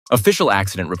Official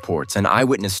accident reports and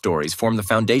eyewitness stories form the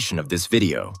foundation of this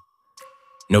video.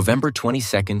 November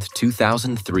 22,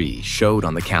 2003 showed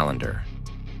on the calendar.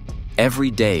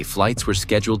 Every day, flights were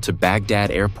scheduled to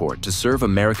Baghdad Airport to serve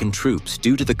American troops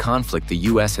due to the conflict the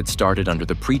U.S. had started under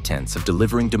the pretense of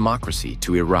delivering democracy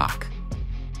to Iraq.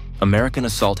 American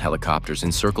assault helicopters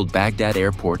encircled Baghdad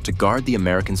Airport to guard the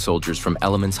American soldiers from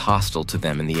elements hostile to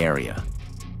them in the area.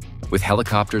 With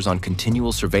helicopters on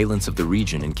continual surveillance of the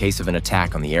region in case of an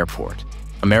attack on the airport,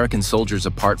 American soldiers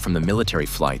apart from the military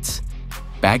flights,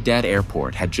 Baghdad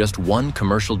Airport had just one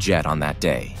commercial jet on that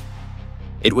day.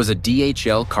 It was a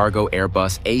DHL cargo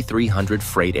Airbus A300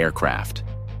 freight aircraft.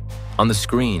 On the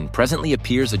screen presently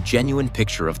appears a genuine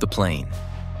picture of the plane.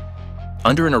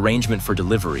 Under an arrangement for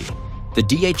delivery, the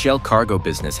DHL cargo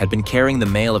business had been carrying the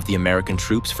mail of the American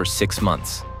troops for 6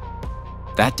 months.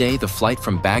 That day, the flight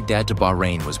from Baghdad to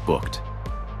Bahrain was booked.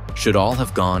 Should all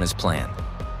have gone as planned.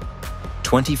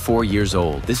 24 years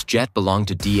old, this jet belonged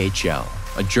to DHL,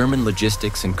 a German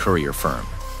logistics and courier firm.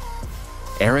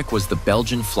 Eric was the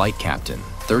Belgian flight captain,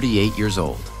 38 years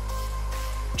old.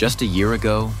 Just a year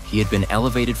ago, he had been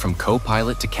elevated from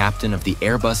co-pilot to captain of the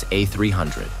Airbus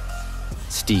A300.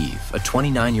 Steve, a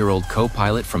 29-year-old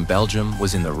co-pilot from Belgium,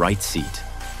 was in the right seat.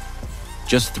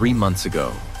 Just 3 months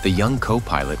ago, the young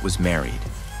co-pilot was married.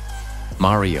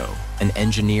 Mario, an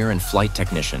engineer and flight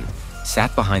technician,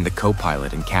 sat behind the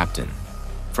co-pilot and captain.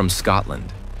 From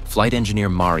Scotland, flight engineer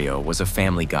Mario was a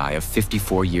family guy of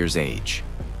 54 years age.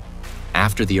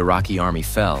 After the Iraqi army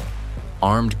fell,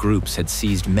 armed groups had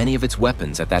seized many of its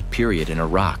weapons at that period in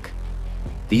Iraq.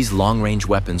 These long-range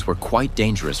weapons were quite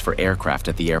dangerous for aircraft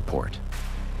at the airport.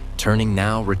 Turning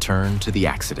now returned to the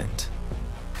accident.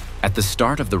 At the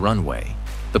start of the runway,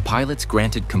 the pilots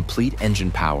granted complete engine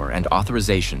power and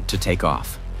authorization to take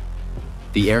off.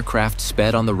 The aircraft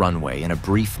sped on the runway in a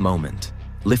brief moment,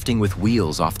 lifting with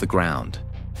wheels off the ground.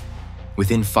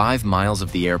 Within 5 miles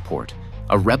of the airport,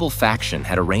 a rebel faction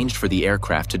had arranged for the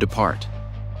aircraft to depart.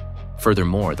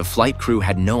 Furthermore, the flight crew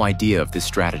had no idea of this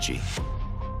strategy.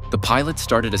 The pilots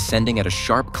started ascending at a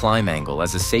sharp climb angle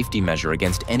as a safety measure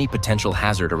against any potential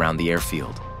hazard around the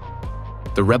airfield.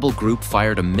 The rebel group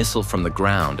fired a missile from the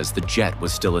ground as the jet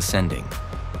was still ascending.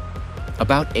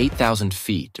 About 8,000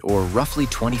 feet, or roughly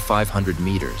 2,500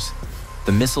 meters,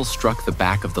 the missile struck the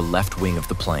back of the left wing of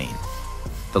the plane.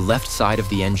 The left side of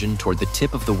the engine toward the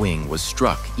tip of the wing was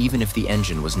struck even if the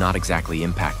engine was not exactly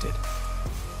impacted.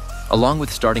 Along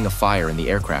with starting a fire in the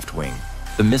aircraft wing,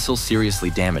 the missile seriously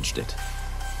damaged it.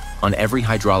 On every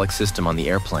hydraulic system on the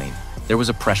airplane, there was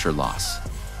a pressure loss.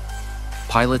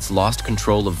 Pilots lost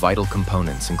control of vital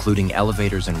components, including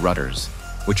elevators and rudders,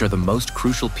 which are the most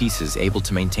crucial pieces able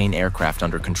to maintain aircraft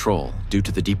under control due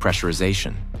to the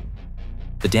depressurization.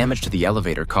 The damage to the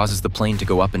elevator causes the plane to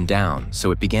go up and down,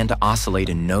 so it began to oscillate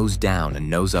in nose-down and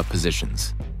nose-up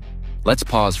positions. Let's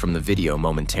pause from the video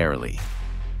momentarily.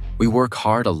 We work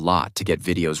hard a lot to get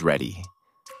videos ready.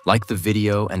 Like the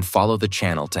video and follow the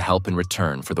channel to help in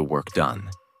return for the work done.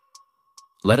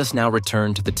 Let us now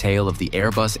return to the tale of the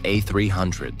Airbus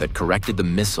A300 that corrected the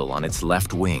missile on its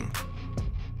left wing.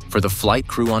 For the flight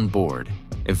crew on board,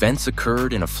 events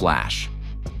occurred in a flash.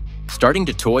 Starting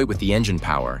to toy with the engine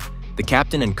power, the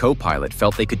captain and co-pilot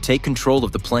felt they could take control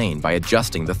of the plane by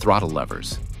adjusting the throttle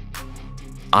levers.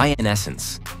 In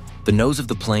essence, the nose of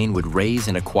the plane would raise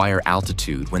and acquire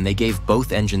altitude when they gave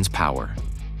both engines power.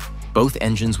 Both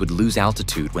engines would lose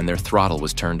altitude when their throttle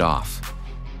was turned off.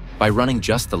 By running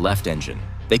just the left engine,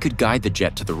 they could guide the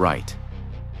jet to the right.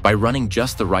 By running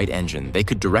just the right engine, they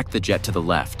could direct the jet to the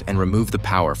left and remove the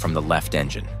power from the left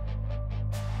engine.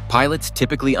 Pilots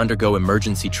typically undergo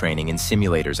emergency training in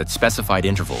simulators at specified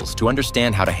intervals to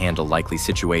understand how to handle likely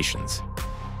situations.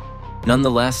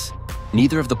 Nonetheless,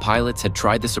 neither of the pilots had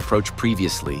tried this approach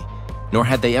previously, nor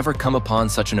had they ever come upon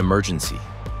such an emergency.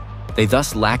 They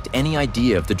thus lacked any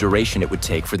idea of the duration it would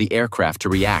take for the aircraft to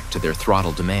react to their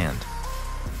throttle demand.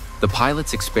 The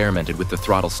pilots experimented with the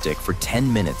throttle stick for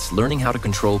 10 minutes, learning how to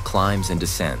control climbs and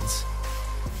descents.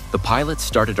 The pilots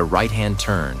started a right-hand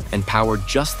turn and powered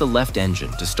just the left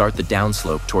engine to start the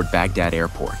downslope toward Baghdad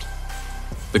Airport.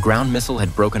 The ground missile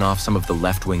had broken off some of the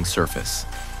left wing surface.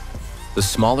 The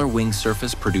smaller wing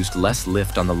surface produced less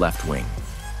lift on the left wing.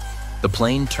 The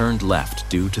plane turned left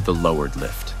due to the lowered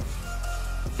lift.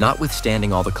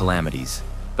 Notwithstanding all the calamities,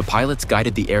 the pilots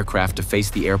guided the aircraft to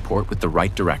face the airport with the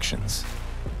right directions.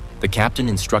 The captain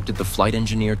instructed the flight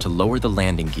engineer to lower the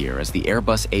landing gear as the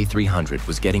Airbus A300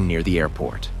 was getting near the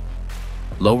airport.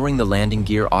 Lowering the landing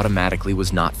gear automatically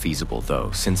was not feasible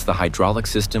though, since the hydraulic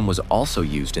system was also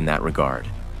used in that regard.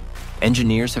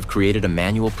 Engineers have created a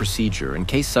manual procedure in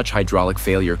case such hydraulic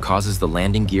failure causes the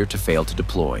landing gear to fail to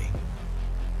deploy.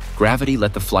 Gravity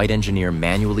let the flight engineer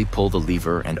manually pull the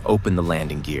lever and open the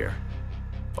landing gear.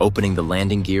 Opening the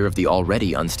landing gear of the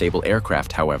already unstable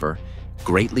aircraft, however,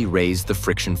 greatly raised the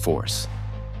friction force,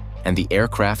 and the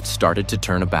aircraft started to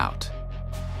turn about.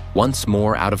 Once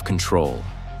more out of control,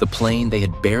 the plane they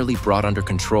had barely brought under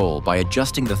control by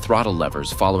adjusting the throttle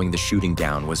levers following the shooting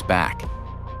down was back.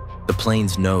 The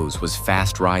plane's nose was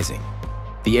fast rising.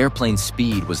 The airplane's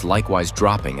speed was likewise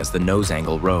dropping as the nose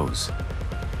angle rose.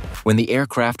 When the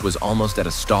aircraft was almost at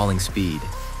a stalling speed,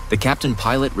 the captain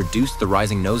pilot reduced the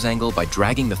rising nose angle by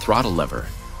dragging the throttle lever,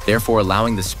 therefore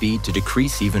allowing the speed to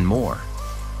decrease even more.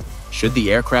 Should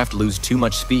the aircraft lose too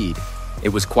much speed, it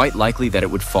was quite likely that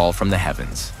it would fall from the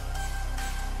heavens.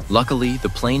 Luckily, the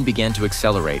plane began to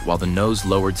accelerate while the nose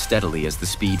lowered steadily as the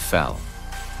speed fell.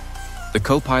 The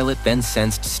co-pilot then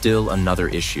sensed still another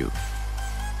issue.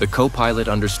 The co-pilot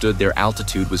understood their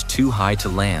altitude was too high to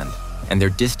land, and their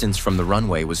distance from the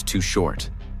runway was too short.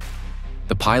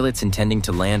 The pilots intending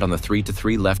to land on the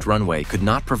 3-3 left runway could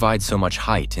not provide so much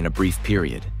height in a brief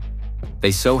period.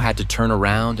 They so had to turn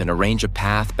around and arrange a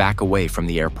path back away from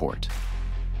the airport.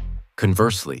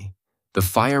 Conversely, the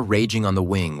fire raging on the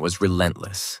wing was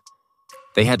relentless.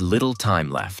 They had little time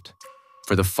left,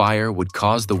 for the fire would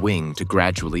cause the wing to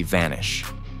gradually vanish.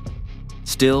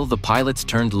 Still, the pilots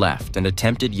turned left and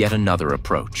attempted yet another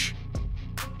approach.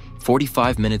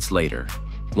 45 minutes later,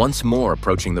 once more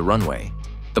approaching the runway,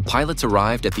 the pilots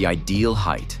arrived at the ideal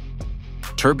height.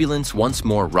 Turbulence once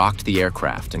more rocked the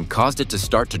aircraft and caused it to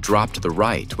start to drop to the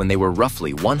right when they were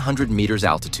roughly 100 meters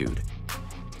altitude.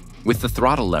 With the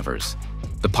throttle levers,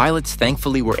 the pilots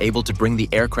thankfully were able to bring the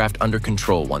aircraft under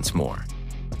control once more.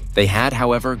 They had,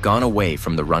 however, gone away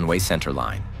from the runway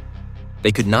centerline.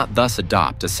 They could not thus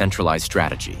adopt a centralized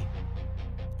strategy.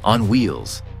 On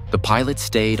wheels, the pilots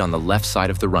stayed on the left side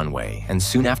of the runway, and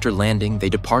soon after landing, they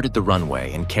departed the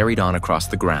runway and carried on across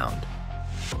the ground.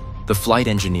 The flight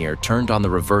engineer turned on the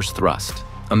reverse thrust,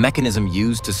 a mechanism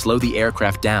used to slow the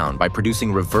aircraft down by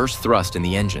producing reverse thrust in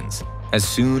the engines as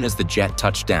soon as the jet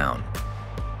touched down.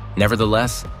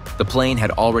 Nevertheless, the plane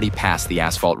had already passed the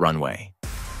asphalt runway.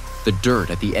 The dirt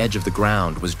at the edge of the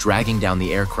ground was dragging down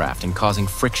the aircraft and causing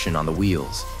friction on the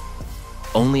wheels.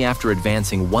 Only after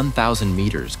advancing 1,000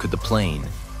 meters could the plane,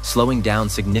 slowing down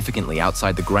significantly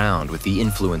outside the ground with the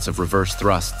influence of reverse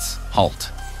thrusts,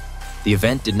 halt. The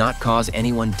event did not cause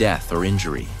anyone death or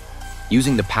injury.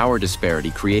 Using the power disparity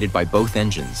created by both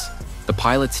engines, the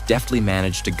pilots deftly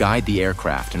managed to guide the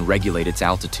aircraft and regulate its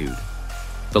altitude.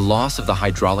 The loss of the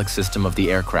hydraulic system of the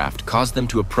aircraft caused them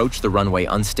to approach the runway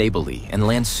unstably and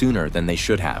land sooner than they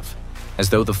should have, as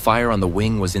though the fire on the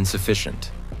wing was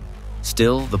insufficient.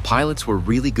 Still, the pilots were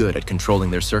really good at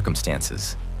controlling their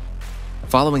circumstances.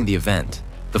 Following the event,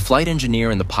 the flight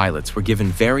engineer and the pilots were given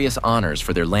various honors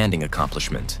for their landing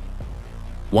accomplishment.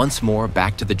 Once more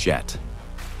back to the jet.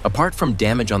 Apart from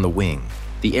damage on the wing,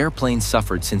 the airplane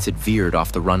suffered since it veered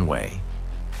off the runway.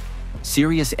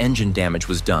 Serious engine damage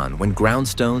was done when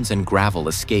groundstones and gravel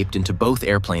escaped into both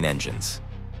airplane engines.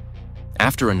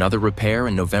 After another repair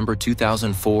in November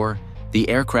 2004, the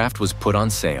aircraft was put on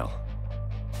sale.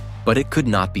 But it could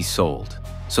not be sold,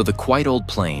 so the quite old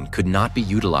plane could not be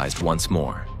utilized once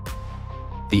more.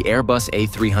 The Airbus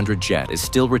A300 jet is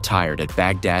still retired at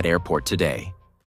Baghdad Airport today.